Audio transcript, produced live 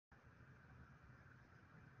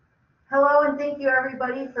and thank you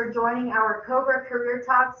everybody for joining our Cobra Career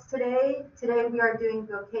Talks today. Today we are doing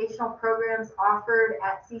vocational programs offered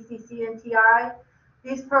at CCC&TI.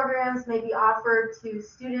 These programs may be offered to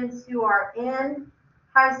students who are in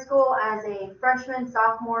high school as a freshman,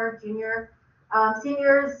 sophomore, junior.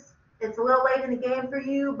 Seniors, it's a little late in the game for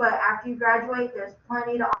you, but after you graduate, there's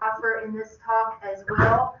plenty to offer in this talk as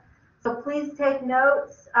well. So please take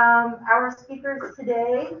notes. Our speakers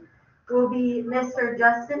today will be Mr.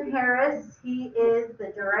 Justin Harris. He is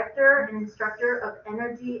the Director and Instructor of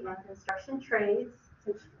Energy and Construction Trades.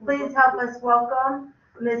 Please help us welcome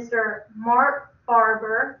Mr. Mark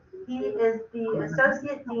Barber. He is the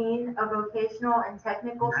Associate Dean of Vocational and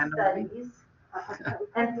Technical Studies.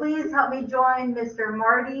 And please help me join Mr.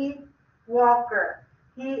 Marty Walker.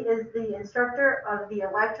 He is the instructor of the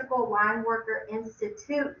Electrical Line Worker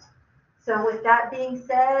Institute. So with that being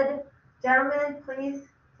said, gentlemen, please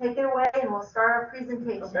take it away and we'll start our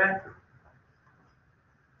presentation. Okay.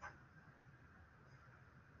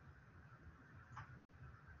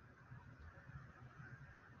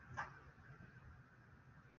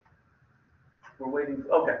 We're waiting.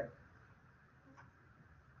 Okay.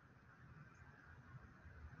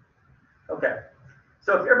 Okay.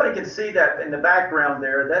 So if everybody can see that in the background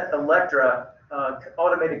there, that Electra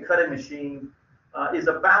automated cutting machine is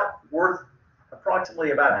worth approximately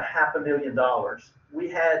about $500,000. We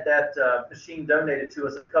had that machine donated to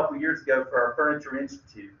us a couple years ago for our Furniture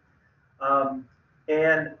Institute.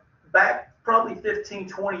 And back probably 15,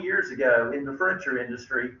 20 years ago in the furniture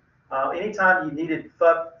industry, anytime you needed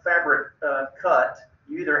fabric cut,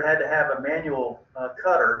 you either had to have a manual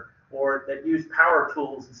cutter or that used power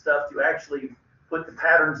tools and stuff to actually put the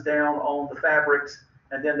patterns down on the fabrics,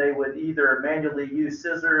 and then they would either manually use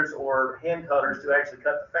scissors or hand cutters to actually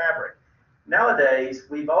cut the fabric. Nowadays,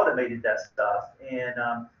 we've automated that stuff, and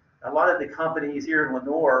a lot of the companies here in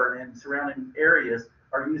Lenore and surrounding areas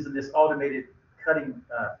are using this automated cutting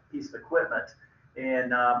piece of equipment.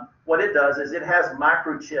 And what it does is it has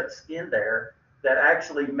microchips in there that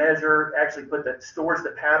actually stores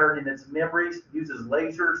the pattern in its memories, uses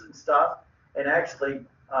lasers and stuff, and actually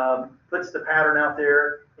puts the pattern out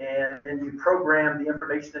there, and then you program the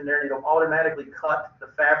information in there, and it'll automatically cut the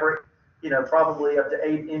fabric, probably up to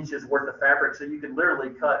 8 inches worth of fabric. So you can literally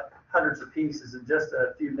cut hundreds of pieces in just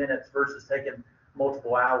a few minutes versus taking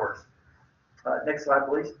multiple hours. Next slide,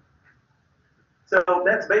 please. So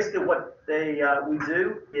that's basically what we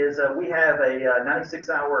do is we have a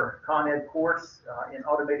 96-hour Con Ed course in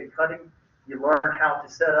automated cutting. You learn how to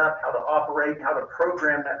set up, how to operate, how to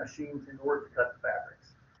program that machine in order to cut the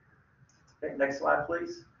fabrics. Okay, next slide,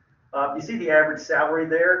 please. You see the average salary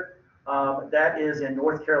there. That is in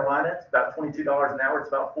North Carolina. It's about $22 an hour. It's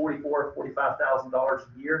about $44,000, $45,000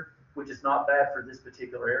 a year, which is not bad for this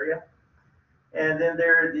particular area. And then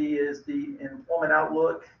there is the employment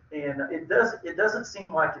outlook, and it doesn't seem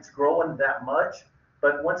like it's growing that much,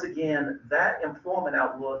 but once again, that employment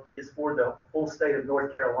outlook is for the whole state of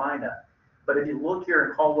North Carolina. But if you look here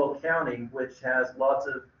in Caldwell County, which has lots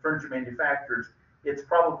of furniture manufacturers, it's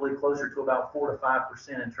probably closer to about 4 to 5%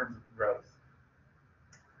 in terms of growth.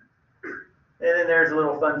 And then there's a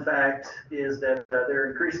little fun fact is that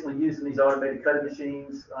they're increasingly using these automated cutting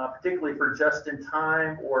machines, particularly for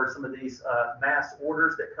just-in-time or some of these mass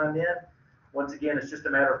orders that come in. Once again, it's just a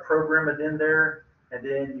matter of programming it in there, and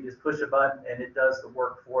then you just push a button and it does the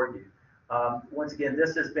work for you. Once again,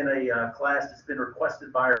 this has been a class that's been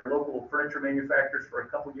requested by our local furniture manufacturers for a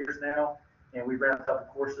couple years now, and we ran a couple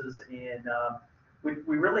courses, and we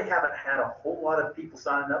really haven't had a whole lot of people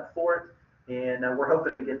signing up for it. And we're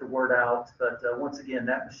hoping to get the word out. But once again,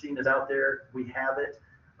 that machine is out there. We have it.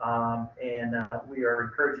 And we are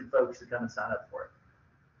encouraging folks to come and sign up for it.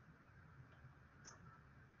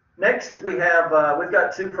 Next, we've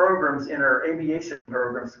got 2 programs in our aviation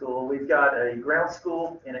program school. We've got a ground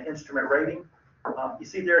school and an instrument rating. You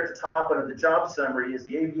see there at the top under the job summary is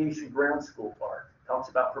the aviation ground school part. It talks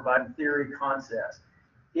about providing theory, concepts.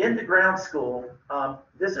 In the ground school,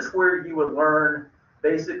 this is where you would learn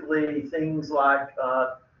basically things like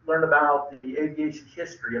learn about the aviation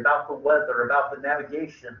history, about the weather, about the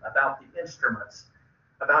navigation, about the instruments,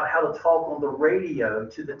 about how to talk on the radio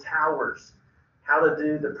to the towers, how to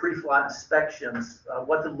do the pre-flight inspections,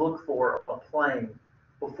 what to look for on a plane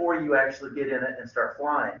before you actually get in it and start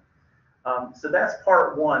flying. So that's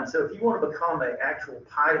part 1. So if you want to become an actual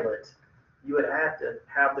pilot, you would have to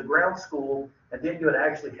have the ground school, and then you would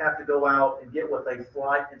actually have to go out and get with a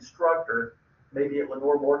flight instructor, maybe at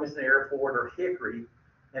Lenore Morganson Airport or Hickory,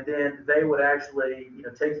 and then they would actually,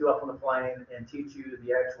 take you up on the plane and teach you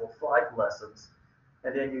the actual flight lessons,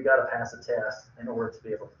 and then you got to pass a test in order to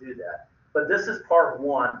be able to do that. But this is part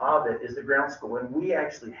one of it, is the ground school, and we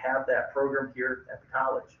actually have that program here at the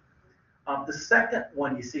college. The second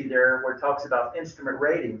one you see there, where it talks about instrument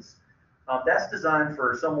ratings, that's designed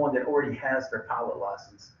for someone that already has their pilot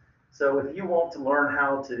license. So if you want to learn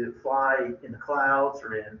how to fly in the clouds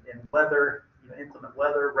or in weather, inclement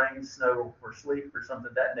weather, rain, snow, or sleet, or something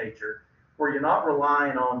of that nature, where you're not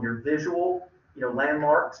relying on your visual,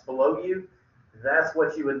 landmarks below you, that's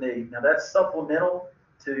what you would need. Now that's supplemental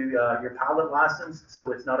to your pilot license,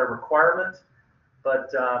 so it's not a requirement.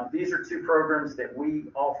 But these are two programs that we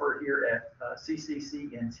offer here at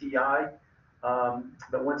CCC&TI.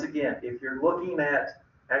 But once again, if you're looking at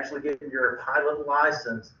actually getting your pilot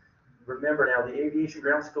license, remember now the aviation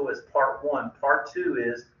ground school is part one. Part two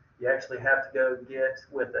is you actually have to go get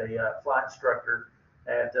with a flight instructor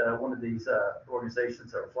at one of these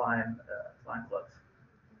organizations or flying clubs.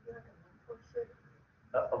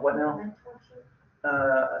 What now?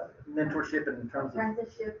 Mentorship in terms of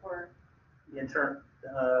apprenticeship or we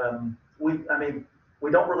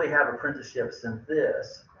don't really have apprenticeships in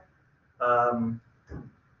this.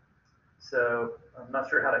 So I'm not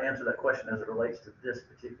sure how to answer that question as it relates to this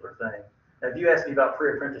particular thing. Now, if you ask me about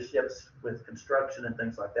pre-apprenticeships with construction and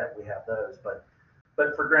things like that, we have those. But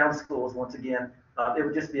for ground schools, once again, it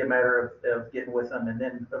would just be a matter of getting with them. And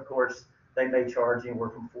then, of course, they may charge anywhere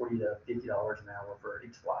from $40 to $50 an hour for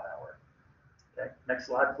each flight hour. Okay, next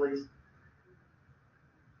slide, please.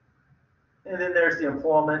 And then there's the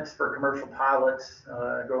employment for commercial pilots,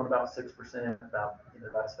 growing about 6%, about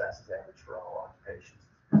as fast as average for all occupations.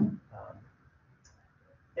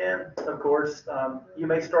 And of course, you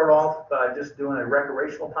may start off by just doing a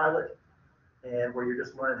recreational pilot, and where you're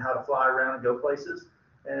just learning how to fly around and go places.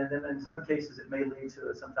 And then in some cases, it may lead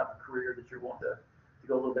to some type of career that you want to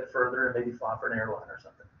go a little bit further and maybe fly for an airline or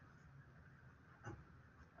something.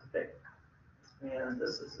 Okay, and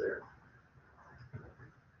this is there.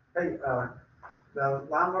 Hey, the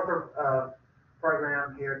line worker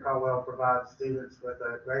program here at Caldwell provides students with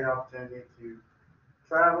a great opportunity to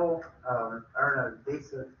travel, earn a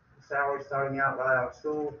decent salary starting out right out of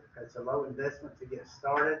school. It's a low investment to get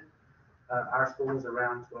started. Our school is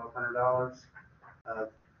around $1,200.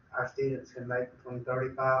 Our students can make between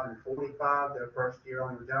 $35 and $45 their first year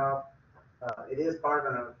on the job. It is part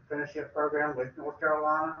of an apprenticeship program with North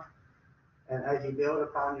Carolina, and as you build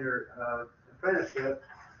upon your apprenticeship,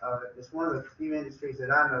 it's one of the few industries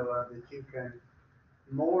that I know of that you can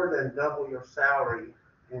more than double your salary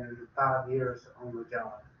in 5 years on the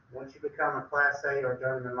job. Once you become a Class A or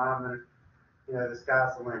journeyman lineman, the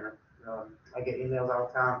sky's the limit. I get emails all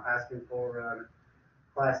the time asking for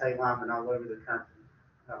Class A linemen all over the country.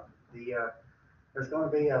 There's going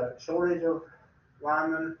to be a shortage of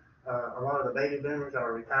linemen. A lot of the baby boomers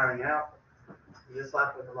are retiring out. Just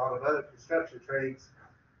like with a lot of other construction trades,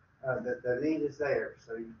 the need is there.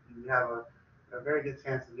 So you have a very good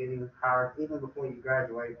chance of getting hired even before you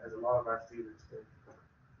graduate, as a lot of our students do.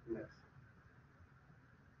 Yes.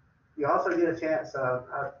 You also get a chance,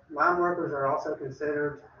 line workers are also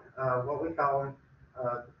considered what we call them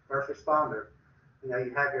first responder. You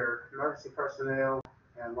have your emergency personnel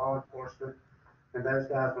and law enforcement and those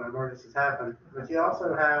guys when emergencies happen. But you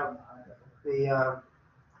also have the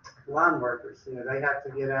line workers. They have to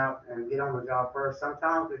get out and get on the job first,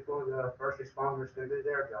 sometimes before the first responders can do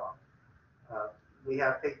their job. We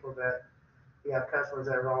have customers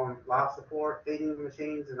that are on life support, feeding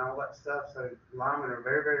machines, and all that stuff. So linemen are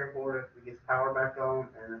very, very important. It gets power back on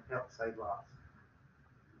and it helps save lives.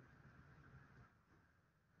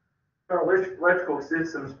 Our electrical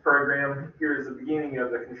systems program here is the beginning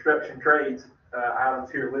of the construction trades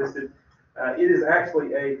items here listed. It is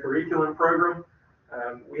actually a curriculum program.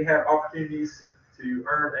 We have opportunities to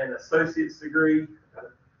earn an associate's degree, a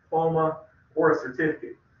diploma, or a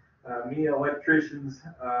certificate. Many electricians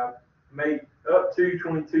make up to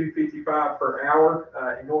 $22.55 per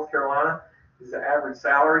hour in North Carolina is the average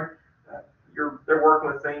salary. They're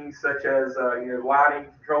working with things such as lighting,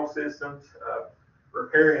 control systems,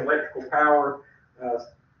 repairing electrical power,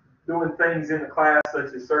 doing things in the class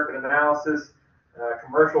such as circuit analysis,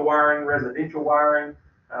 commercial wiring, residential wiring,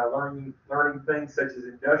 learning things such as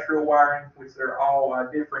industrial wiring, which they're all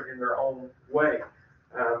different in their own way.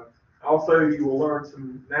 Also, you will learn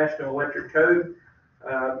some National Electric Code,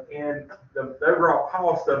 and the overall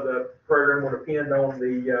cost of the program will depend on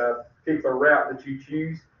the particular route that you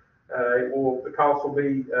choose. The cost will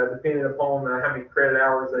be dependent upon how many credit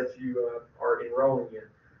hours that you are enrolling in.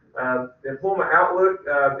 The employment outlook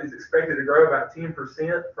is expected to grow about 10%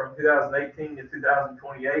 from 2018 to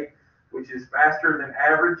 2028, which is faster than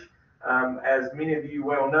average. As many of you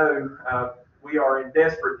well know, we are in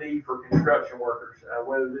desperate need for construction workers,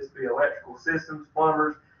 whether this be electrical systems,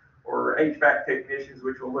 plumbers, or HVAC technicians,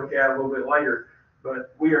 which we'll look at a little bit later.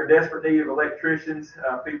 But we are in desperate need of electricians,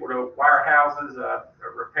 people to wire houses,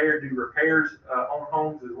 do repairs on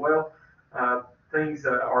homes as well. Things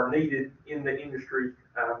are needed in the industry.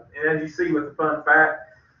 And as you see with the fun fact,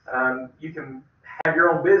 you can have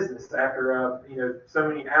your own business after so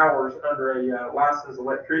many hours under a licensed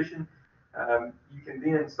electrician. You can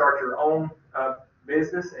then start your own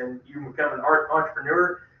business, and you can become an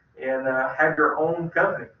entrepreneur and have your own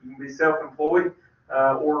company. You can be self-employed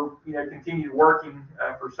or continue working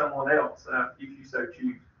for someone else if you so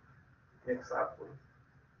choose. Next slide, please.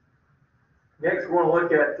 Next, we're going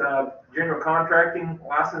to look at general contracting,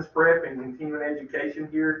 license prep, and continuing education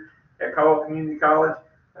here at Caldwell Community College.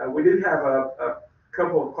 We do have a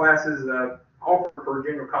couple of classes offered for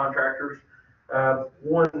general contractors.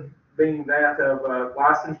 One being that of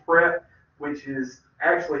license prep, which is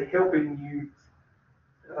actually helping you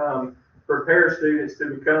prepare students to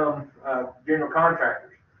become general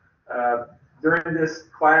contractors. During this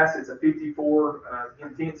class, it's a 54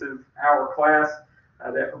 intensive hour class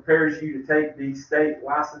that prepares you to take the state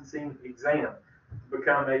licensing exam to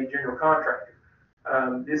become a general contractor.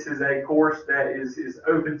 This is a course that is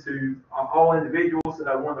open to all individuals.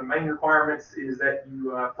 One of the main requirements is that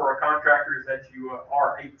you, for a contractor, is that you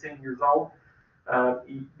are 18 years old.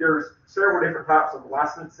 There's several different types of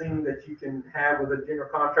licensing that you can have with a general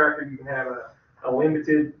contractor. You can have a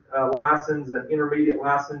limited license, an intermediate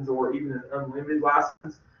license, or even an unlimited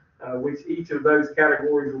license, which each of those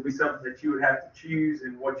categories will be something that you would have to choose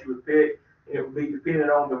and what you would pick. And it would be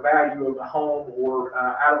dependent on the value of the home or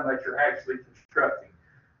item that you're actually constructing.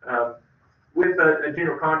 With a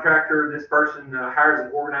general contractor, this person hires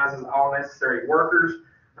and organizes all necessary workers,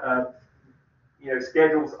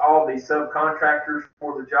 schedules all the subcontractors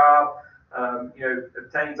for the job,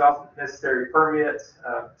 obtains all necessary permits,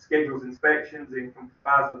 schedules inspections, and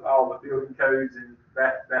complies with all the building codes and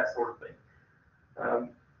that sort of thing.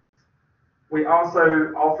 We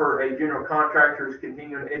also offer a general contractor's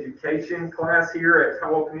continuing education class here at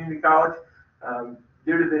Caldwell Community College.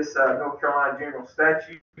 Due to this North Carolina general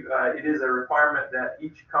statute, it is a requirement that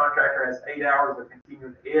each contractor has 8 hours of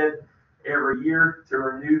continuing ed every year to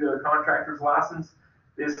renew their contractor's license.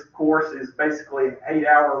 This course is basically an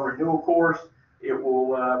 8-hour renewal course. It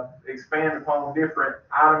will expand upon different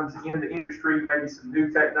items in the industry, maybe some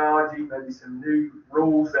new technology, maybe some new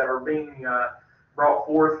rules that are being brought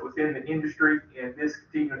forth within the industry. And this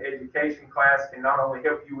continuing education class can not only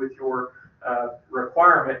help you with your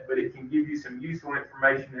requirement, but it can give you some useful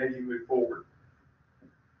information as you move forward.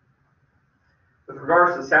 With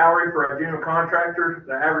regards to salary for a general contractor,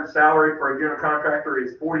 the average salary for a general contractor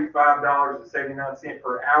is $45.79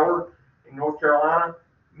 per hour in North Carolina.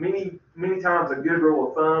 Many times a good rule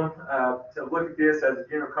of thumb to look at this as a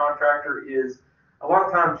general contractor is a lot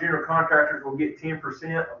of times general contractors will get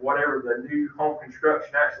 10% of whatever the new home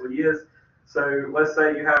construction actually is. So let's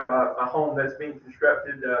say you have a home that's being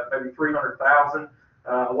constructed, maybe $300,000.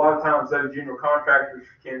 A lot of times those general contractors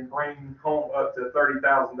can bring home up to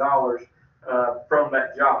 $30,000 from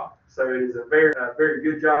that job. So it is a very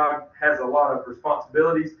good job, has a lot of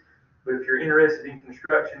responsibilities. But if you're interested in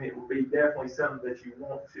construction, it will be definitely something that you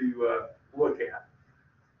want to look at.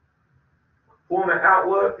 Employment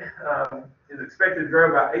outlook is expected to grow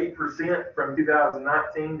about 8% from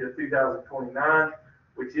 2019 to 2029,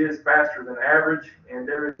 which is faster than average, and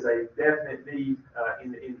there is a definite need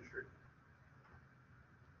in the industry.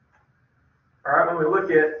 All right, when we look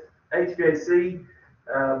at HVAC,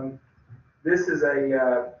 this is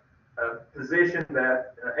a position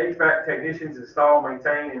that HVAC technicians install,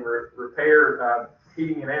 maintain, and repair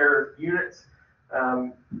heating and air units.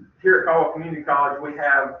 Here at Caldwell Community College, we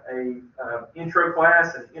have a intro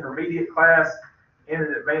class, an intermediate class, and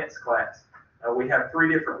an advanced class. We have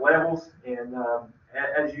 3 different levels, and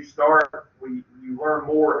as you start, you learn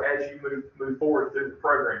more as you move forward through the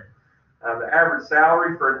program. The average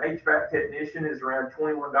salary for an HVAC technician is around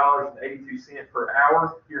 $21.82 per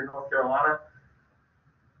hour here in North Carolina.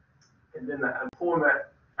 And then the employment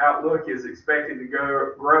outlook is expected to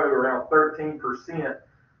grow around 13%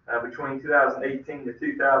 between 2018 to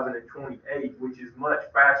 2028, which is much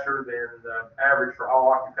faster than the average for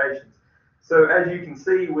all occupations. So as you can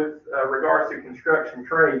see with regards to construction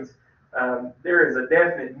trades, there is a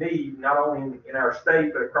definite need, not only in our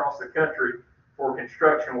state, but across the country for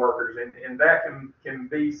construction workers. And that can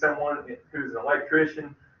be someone who's an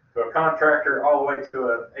electrician, to a contractor, all the way to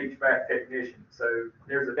an HVAC technician. So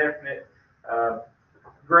there's a definite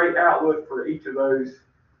great outlook for each of those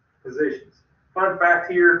positions. Fun fact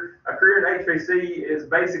here, a career in HVAC is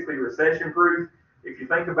basically recession proof. If you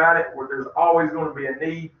think about it, where there's always going to be a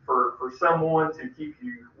need for someone to keep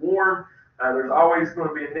you warm. There's always going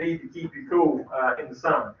to be a need to keep you cool in the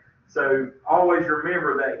summer. So always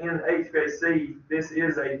remember that in HVAC, this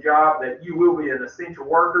is a job that you will be an essential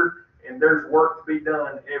worker, and there's work to be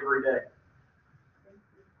done every day.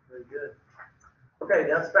 Very good. Okay,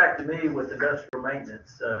 that's back to me with industrial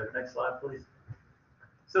maintenance. Next slide, please.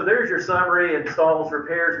 So there's your summary: installs,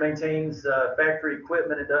 repairs, maintains factory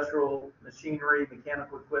equipment, industrial machinery,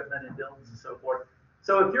 mechanical equipment in buildings and so forth.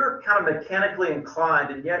 So if you're kind of mechanically inclined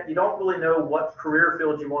and yet you don't really know what career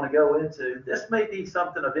field you want to go into, this may be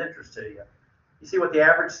something of interest to you. You see what the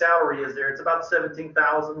average salary is there. It's about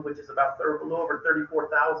 $17,000, which is about a little over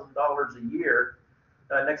 $34,000 a year.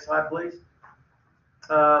 Next slide, please.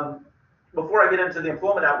 Before I get into the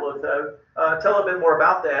employment outlook, though, tell a bit more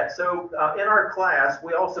about that. So in our class,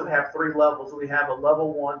 we also have 3 levels. We have a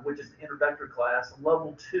level 1, which is the introductory class, a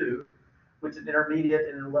level 2, which is intermediate,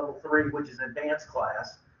 and a level 3, which is an advanced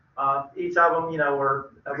class. Each of them, are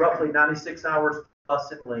roughly 96 hours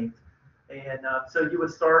plus in length. And so you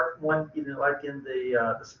would start one, like in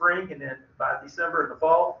the spring, and then by December in the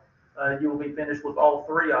fall, you will be finished with all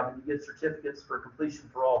 3 of them. You get certificates for completion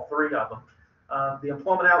for all 3 of them. The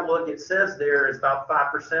employment outlook, it says there, is about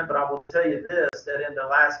 5%, but I will tell you this, that in the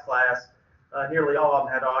last class, nearly all of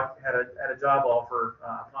them had a job offer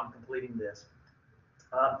upon completing this.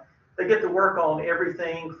 They get to work on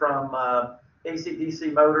everything from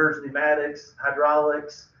AC/DC motors, pneumatics,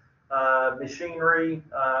 hydraulics, machinery,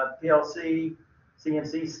 PLC,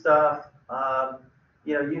 CNC stuff,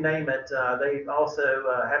 you name it. They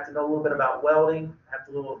also have to know a little bit about welding, have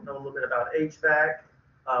to know a little bit about HVAC,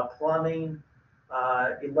 plumbing,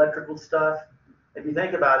 electrical stuff. If you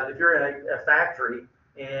think about it, if you're in a factory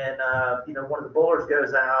and one of the boilers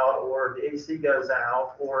goes out, or the AC goes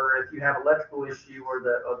out, or if you have electrical issue, or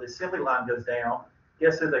the assembly line goes down,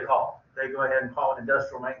 guess who they call? They go ahead and call an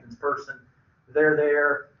industrial maintenance person. They're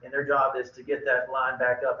there, and their job is to get that line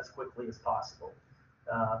back up as quickly as possible.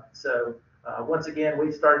 So once again,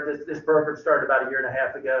 we started this program started about 1.5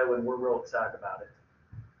 years ago, and we're real excited about it.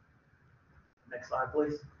 Next slide,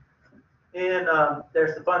 please. And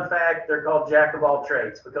there's the fun fact: they're called jack of all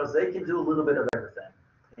trades because they can do a little bit of everything.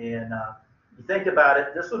 And you think about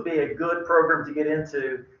it, this would be a good program to get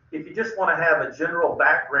into if you just want to have a general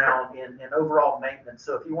background in overall maintenance.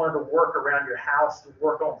 So if you wanted to work around your house, to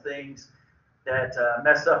work on things that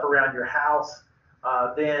mess up around your house,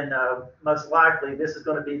 then most likely this is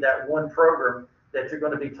going to be that one program that you're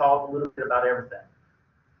going to be taught a little bit about everything.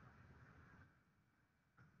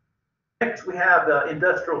 Next, we have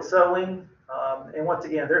industrial sewing. And once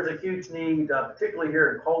again, there's a huge need, particularly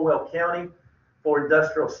here in Caldwell County, for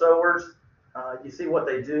industrial sewers. You see what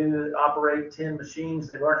they do: operate 10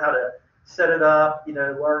 machines. They learn how to set it up,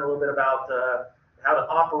 learn a little bit about how to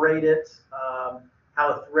operate it, how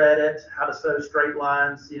to thread it, how to sew straight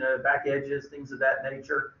lines, back edges, things of that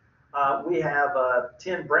nature. We have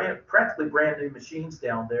 10 practically brand new machines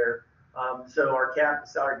down there. So our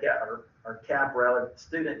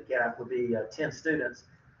student cap would be 10 students.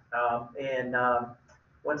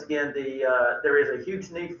 Once again, there is a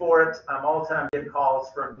huge need for it. I'm all the time getting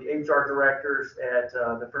calls from the HR directors at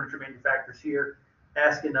the furniture manufacturers here,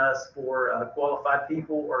 asking us for qualified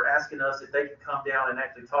people, or asking us if they can come down and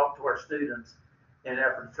actually talk to our students in an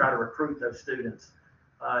effort to try to recruit those students.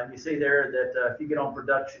 You see there that if you get on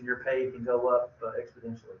production, your pay can go up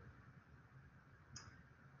exponentially.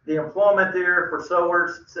 The employment there for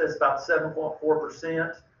sewers says about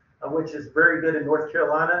 7.4%, which is very good in North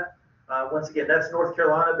Carolina. Once again, that's North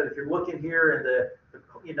Carolina, but if you're looking here in the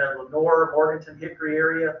Lenore, Morganton, Hickory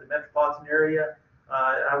area, the metropolitan area,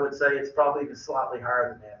 I would say it's probably even slightly higher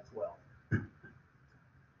than that as well.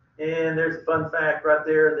 And there's a fun fact right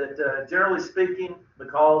there that generally speaking,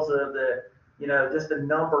 because of the, just the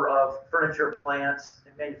number of furniture plants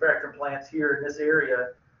and manufacturing plants here in this area,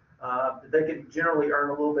 they can generally earn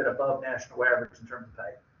a little bit above national average in terms of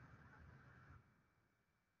pay.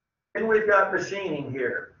 And we've got machining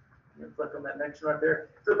here. You can click on that next one right there.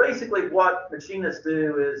 So basically what machinists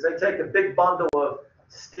do is they take a big bundle of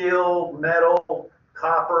steel, metal,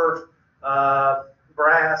 copper,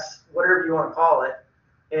 brass, whatever you want to call it,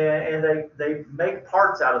 and they make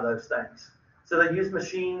parts out of those things. So they use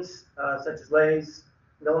machines such as lathes,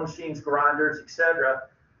 milling machines, grinders, etc.,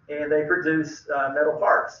 and they produce metal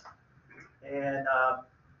parts. And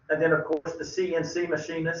then of course the CNC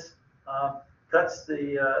machinist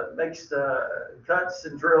makes the cuts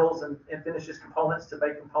and drills and finishes components to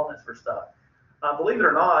make components for stuff. Believe it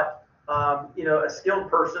or not, a skilled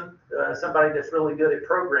person, somebody that's really good at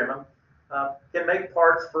programming, can make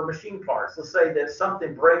parts for machine parts. Let's say that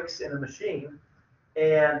something breaks in a machine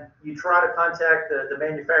and you try to contact the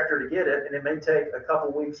manufacturer to get it, and it may take a couple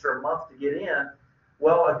weeks or a month to get in.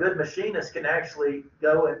 Well, a good machinist can actually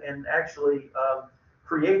go and actually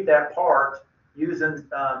create that part using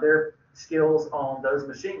their skills on those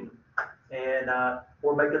machines, and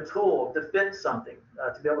or make a tool to fit something,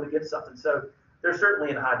 to be able to get something. So they're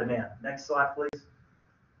certainly in high demand. Next slide, please.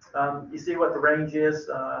 You see what the range is,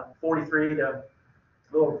 43 to a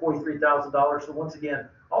little over $43,000. So once again,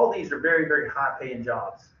 all these are very, very high-paying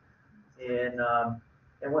jobs, and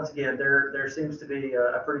once again, there seems to be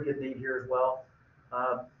a pretty good need here as well.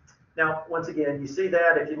 Now, once again, you see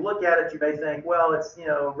that if you look at it, you may think, well, it's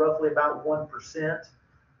roughly about 1%,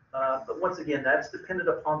 but once again, that's dependent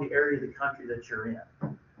upon the area of the country that you're in,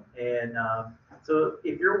 and so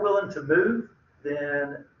if you're willing to move,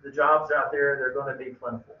 then the jobs out there, they're going to be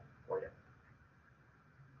plentiful for you.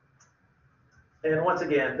 And once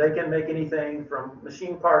again, they can make anything from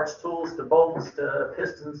machine parts, tools, to bolts, to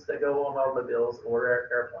pistons that go on automobiles or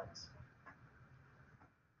airplanes.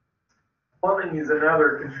 Plumbing is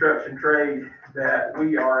another construction trade that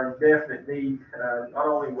we are in definite need, not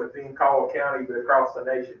only within Caldwell County, but across the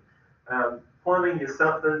nation. Plumbing is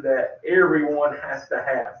something that everyone has to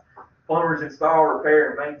have. Plumbers install, repair,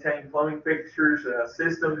 and maintain plumbing fixtures,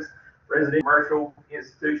 systems, residential, commercial,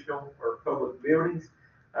 institutional, or public buildings.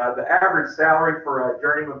 The average salary for a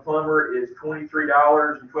journeyman plumber is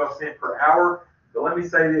 $23.12 per hour. But let me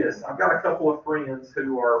say this, I've got a couple of friends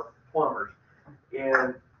who are plumbers,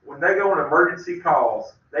 and when they go on emergency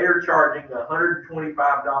calls, they are charging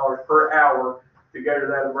 $125 per hour to go to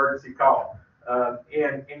that emergency call.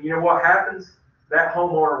 And you know what happens? That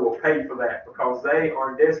homeowner will pay for that because they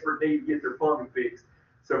are in desperate need to get their plumbing fixed.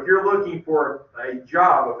 So if you're looking for a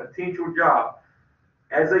job, a potential job,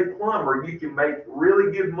 as a plumber, you can make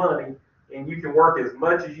really good money and you can work as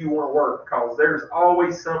much as you want to work because there's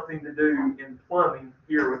always something to do in plumbing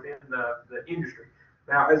here within the industry.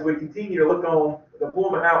 Now, as we continue to look on the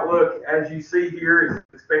employment outlook, as you see here,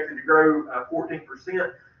 is expected to grow 14%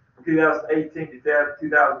 from 2018 to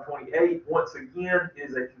 2028. Once again,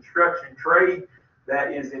 is a construction trade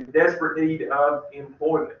that is in desperate need of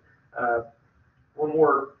employment. One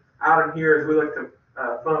more item here as we look to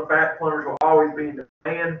fun fact, plumbers will always be in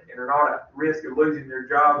demand and are not at risk of losing their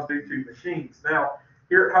jobs due to machines. Now,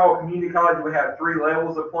 here at Caldwell Community College, we have 3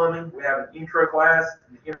 levels of plumbing. We have an intro class,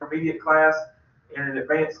 an intermediate class, and an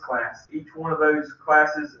advanced class. Each one of those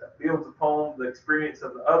classes builds upon the experience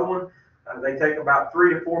of the other one. They take about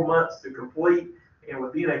 3 to 4 months to complete, and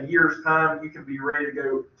within a year's time, you can be ready to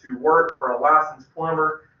go to work for a licensed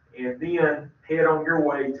plumber and then head on your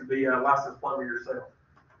way to be a licensed plumber yourself.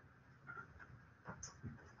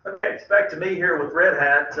 Okay, it's back to me here with Red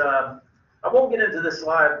Hat. I won't get into this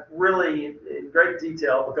slide really in great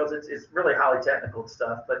detail because it's really highly technical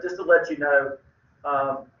stuff, but just to let you know,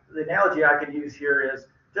 the analogy I can use here is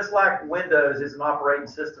just like Windows is an operating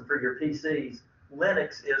system for your PCs,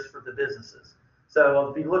 Linux is for the businesses. So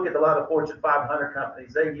if you look at a lot of Fortune 500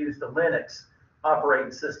 companies, they use the Linux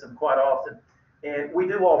operating system quite often. And we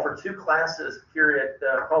do offer 2 classes here at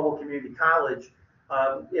Caldwell Community College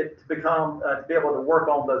to be able to work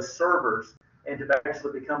on those servers and to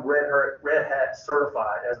actually become Red Hat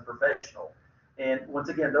certified as a professional. And once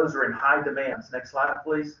again, those are in high demands. Next slide,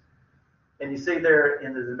 please. And you see there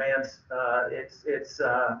in the demands,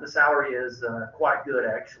 the salary is quite good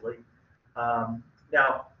actually.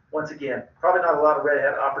 Now, once again, probably not a lot of Red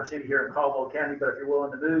Hat opportunity here in Caldwell County, but if you're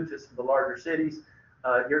willing to move to some of the larger cities,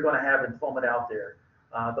 you're going to have employment out there.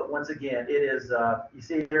 But once again, it is, you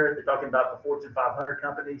see here, they're talking about the Fortune 500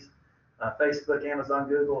 companies, Facebook, Amazon,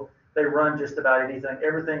 Google. They run just about anything.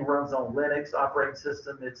 Everything runs on Linux operating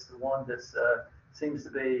system. It's the one that seems to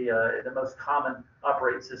be the most common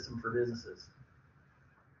operating system for businesses.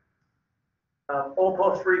 Oil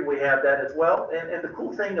upholstery, we have that as well. And the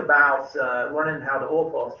cool thing about learning how to oil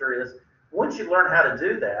upholster is once you learn how to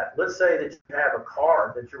do that, let's say that you have a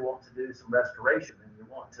car that you're wanting to do some restoration and you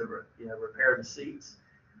want to repair the seats.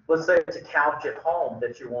 Let's say it's a couch at home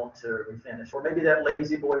that you want to refinish, or maybe that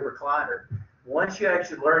lazy boy recliner. Once you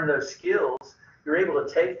actually learn those skills, you're able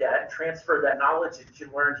to take that and transfer that knowledge that you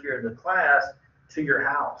learned here in the class to your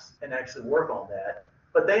house and actually work on that.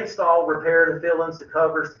 But they install, repair the fill-ins, the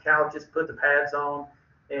covers, the couches, put the pads on,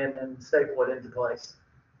 and staple it into place.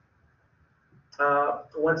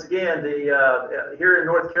 Once again, here in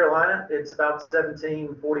North Carolina, it's about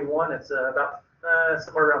 $17.41. It's about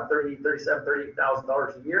somewhere around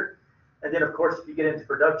 $38,000 a year. And then, of course, if you get into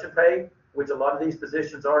production pay, which a lot of these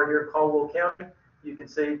positions are here in Caldwell County, you can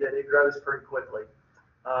see that it grows pretty quickly.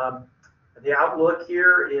 The outlook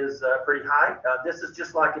here is pretty high. This is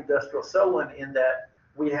just like industrial sewing in that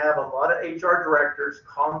we have a lot of HR directors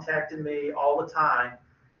contacting me all the time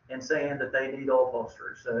and saying that they need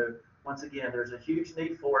upholsterers. So once again, there's a huge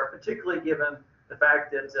need for it, particularly given the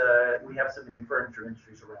fact that we have so many furniture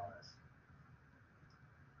industries around us.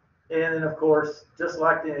 And then, of course, just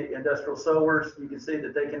like the industrial sewers, you can see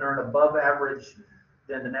that they can earn above average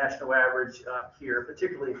than the national average here,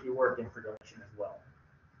 particularly if you work in production as well.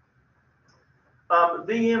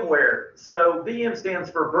 VMware. So VM stands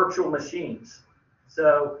for virtual machines.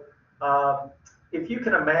 So if you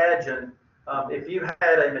can imagine, if you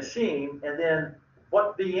had a machine, and then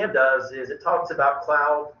what VM does is it talks about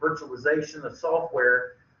cloud virtualization of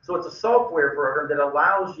software. So it's a software program that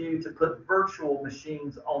allows you to put virtual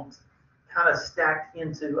machines on, kind of stacked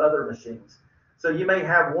into other machines. So you may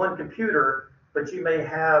have one computer, but you may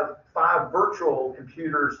have 5 virtual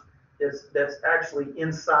computers that's actually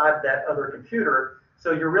inside that other computer.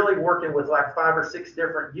 So you're really working with like 5 or 6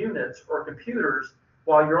 different units or computers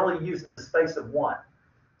while you're only using the space of one.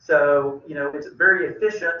 So, you know, it's very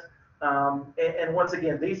efficient. And once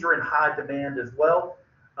again, these are in high demand as well.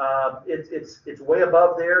 It's way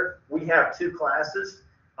above there. We have 2 classes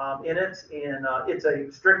in it, and it's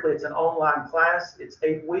an online class. It's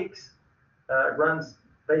 8 weeks. It runs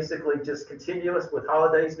basically just continuous with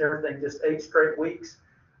holidays and everything, just 8 straight weeks.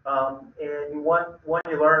 And when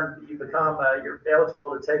you learn, you become you're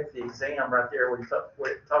eligible to take the exam right there,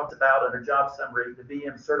 where it talks about under job summary, the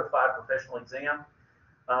VM certified professional exam,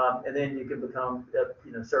 and then you can become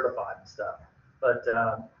certified and stuff. But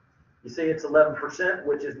you see, it's 11%,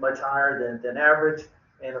 which is much higher than average,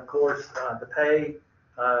 and of course the pay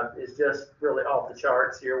is just really off the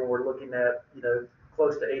charts here when we're looking at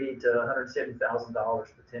close to $80,000 to $170,000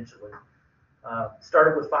 potentially.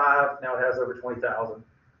 Started with 5, now it has over 20,000.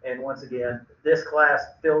 And once again, this class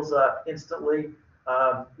fills up instantly.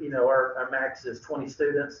 Our max is 20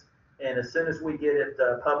 students, and as soon as we get it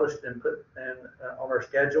published and put on our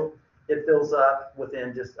schedule, it fills up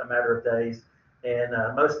within just a matter of days. And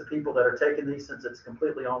most of the people that are taking these, since it's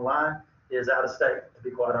completely online, is out of state, to be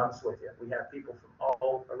quite honest with you. We have people from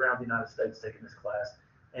all around the United States taking this class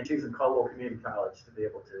and choosing Caldwell Community College to be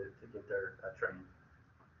able to get their training.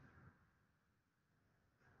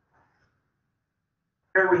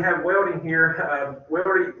 And we have welding here.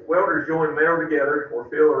 Welders join metal together or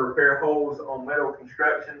fill or repair holes on metal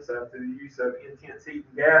constructions through the use of intense heat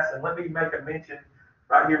and gas. And let me make a mention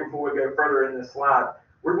right here before we go further in this slide.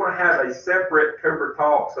 We're going to have a separate Cobra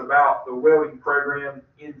Talks about the welding program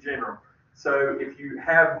in general. So if you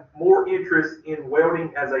have more interest in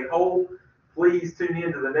welding as a whole, please tune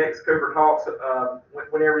in to the next Cobra Talks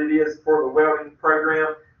whenever it is for the welding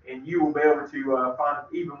program, and you will be able to find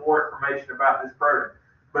even more information about this program.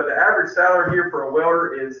 But the average salary here for a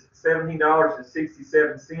welder is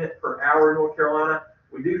 $17.67 per hour in North Carolina.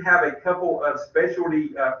 We do have a couple of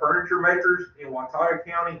specialty furniture makers in Watauga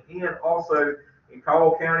County and also in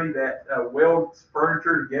Caldwell County that welds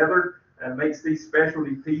furniture together and makes these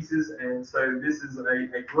specialty pieces. And so this is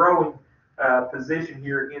a growing position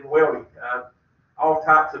here in welding. All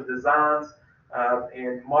types of designs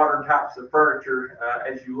and modern types of furniture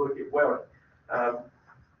as you look at welding.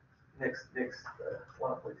 Next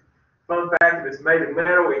slide, please. Fun fact, if it's made of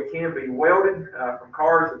metal, it can be welded from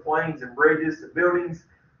cars to planes and bridges to buildings.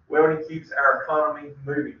 Welding keeps our economy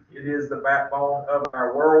moving. It is the backbone of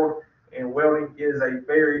our world, and welding is a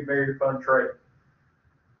very, very fun trade.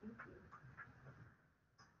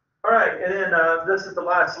 All right, and then this is the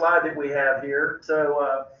last slide that we have here.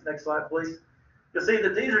 So next slide, please. You'll see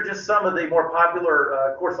that these are just some of the more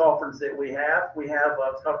popular course offerings that we have. We have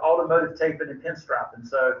it's called automotive taping and pinstriping.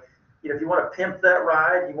 So if you want to pimp that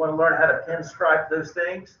ride, you want to learn how to pinstripe those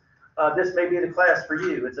things, this may be the class for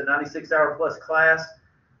you. It's a 96-hour plus class,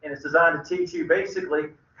 and it's designed to teach you basically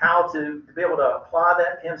how to be able to apply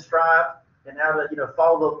that pinstripe and how to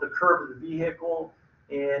follow the curve of the vehicle.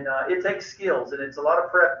 And it takes skills, and it's a lot of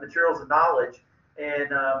prep materials and knowledge. And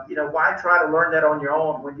why try to learn that on your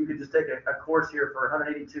own when you could just take a course here for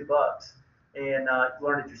 $182 and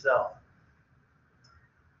learn it yourself?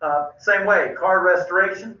 Same way, car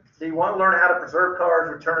restoration. So you want to learn how to preserve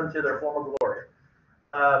cars, return them to their former glory.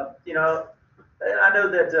 I know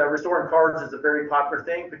that restoring cars is a very popular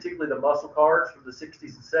thing, particularly the muscle cars from the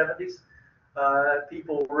 60s and 70s.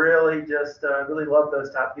 People really just really love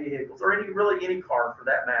those type vehicles, or any car for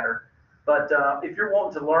that matter. But if you're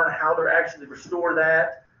wanting to learn how to actually restore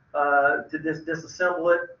that, to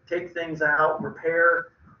disassemble it, take things out, repair,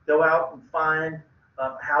 go out and find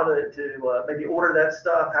how to maybe order that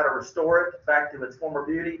stuff, how to restore it back to its former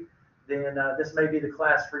beauty, then this may be the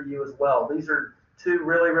class for you as well. These are two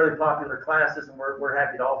really, really popular classes, and we're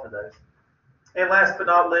happy to offer those. And last but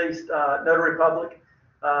not least, Notary Public.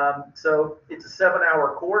 So it's a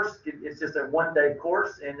 7-hour course. It's just a one-day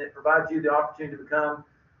course, and it provides you the opportunity to become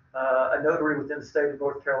a notary within the state of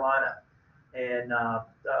North Carolina. And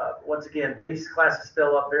once again, these classes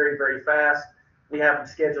fill up very, very fast. We have them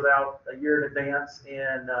scheduled out a year in advance,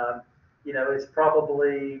 and you know, it's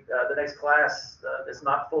probably the next class that's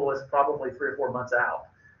not full is probably 3 or 4 months out,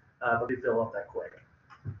 but we fill up that quick.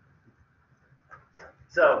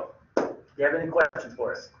 So, do you have any questions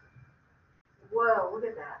for us? Whoa, look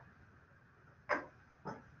at that.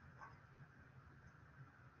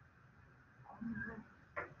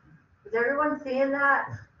 Is everyone seeing that?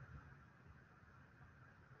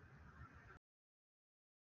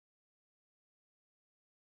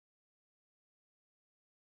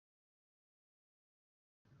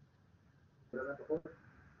 I don't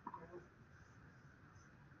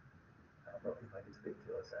know if you might speak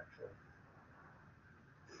to us, actually.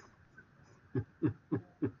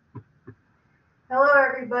 Hello,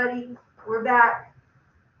 everybody. We're back.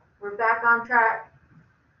 We're back on track.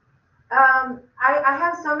 I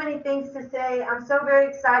have so many things to say. I'm so very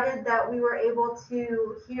excited that we were able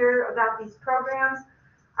to hear about these programs.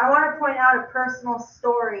 I want to point out a personal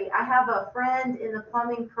story. I have a friend in the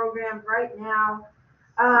plumbing program right now.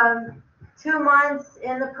 2 months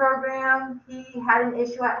in the program, he had an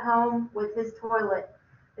issue at home with his toilet.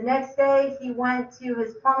 The next day, he went to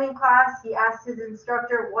his plumbing class. He asked his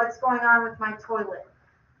instructor, what's going on with my toilet?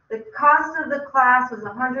 The cost of the class was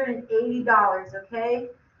 $180, okay?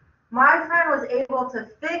 My friend was able to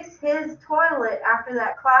fix his toilet after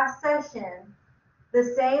that class session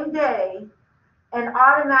the same day and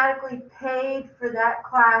automatically paid for that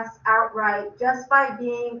class outright just by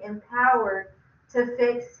being empowered to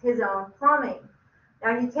fix his own plumbing.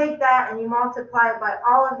 Now you take that and you multiply it by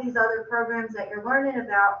all of these other programs that you're learning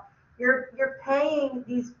about. You're paying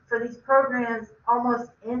for these programs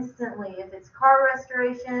almost instantly. If it's car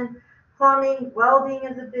restoration, plumbing, welding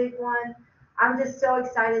is a big one. I'm just so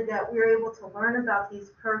excited that we were able to learn about these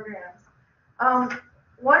programs.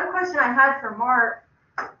 One question I had for Mark,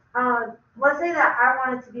 let's say that I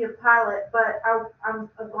wanted to be a pilot, but I'm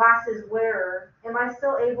a glasses wearer. Am I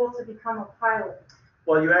still able to become a pilot?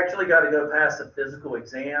 Well, you actually got to go past a physical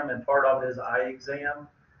exam, and part of it is eye exam.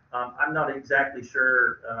 I'm not exactly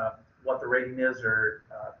sure what the rating is, or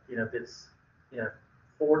you know, if it's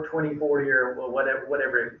 420, 40, or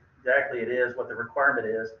whatever exactly it is, what the requirement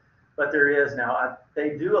is. But there is now.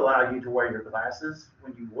 They do allow you to wear your glasses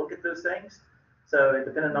when you look at those things. So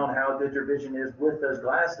depending on how good your vision is with those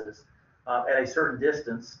glasses, at a certain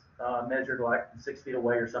distance, measured like 6 feet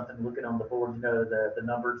away or something, looking on the board, you know, the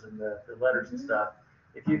numbers and the letters and stuff.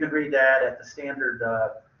 If you could read that at the standard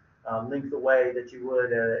length away that you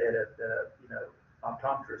would at a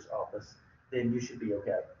optometrist office, then you should be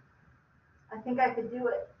okay. I think I could do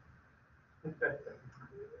it.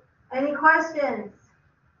 Any questions?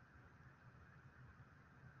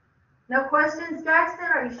 No questions, Jackson?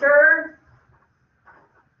 Are you sure?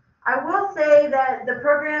 I will say that the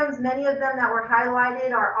programs, many of them that were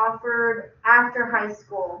highlighted, are offered after high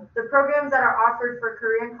school. The programs that are offered for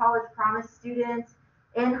career and college promise students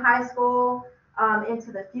in high school,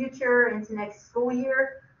 into the future, into next school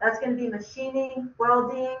year, that's going to be machining,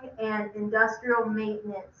 welding, and industrial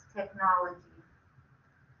maintenance technology.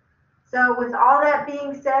 So with all that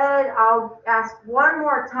being said, I'll ask one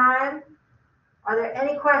more time, are there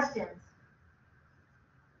any questions?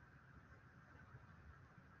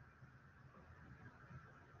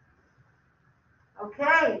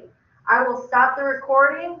 Okay, I will stop the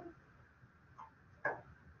recording.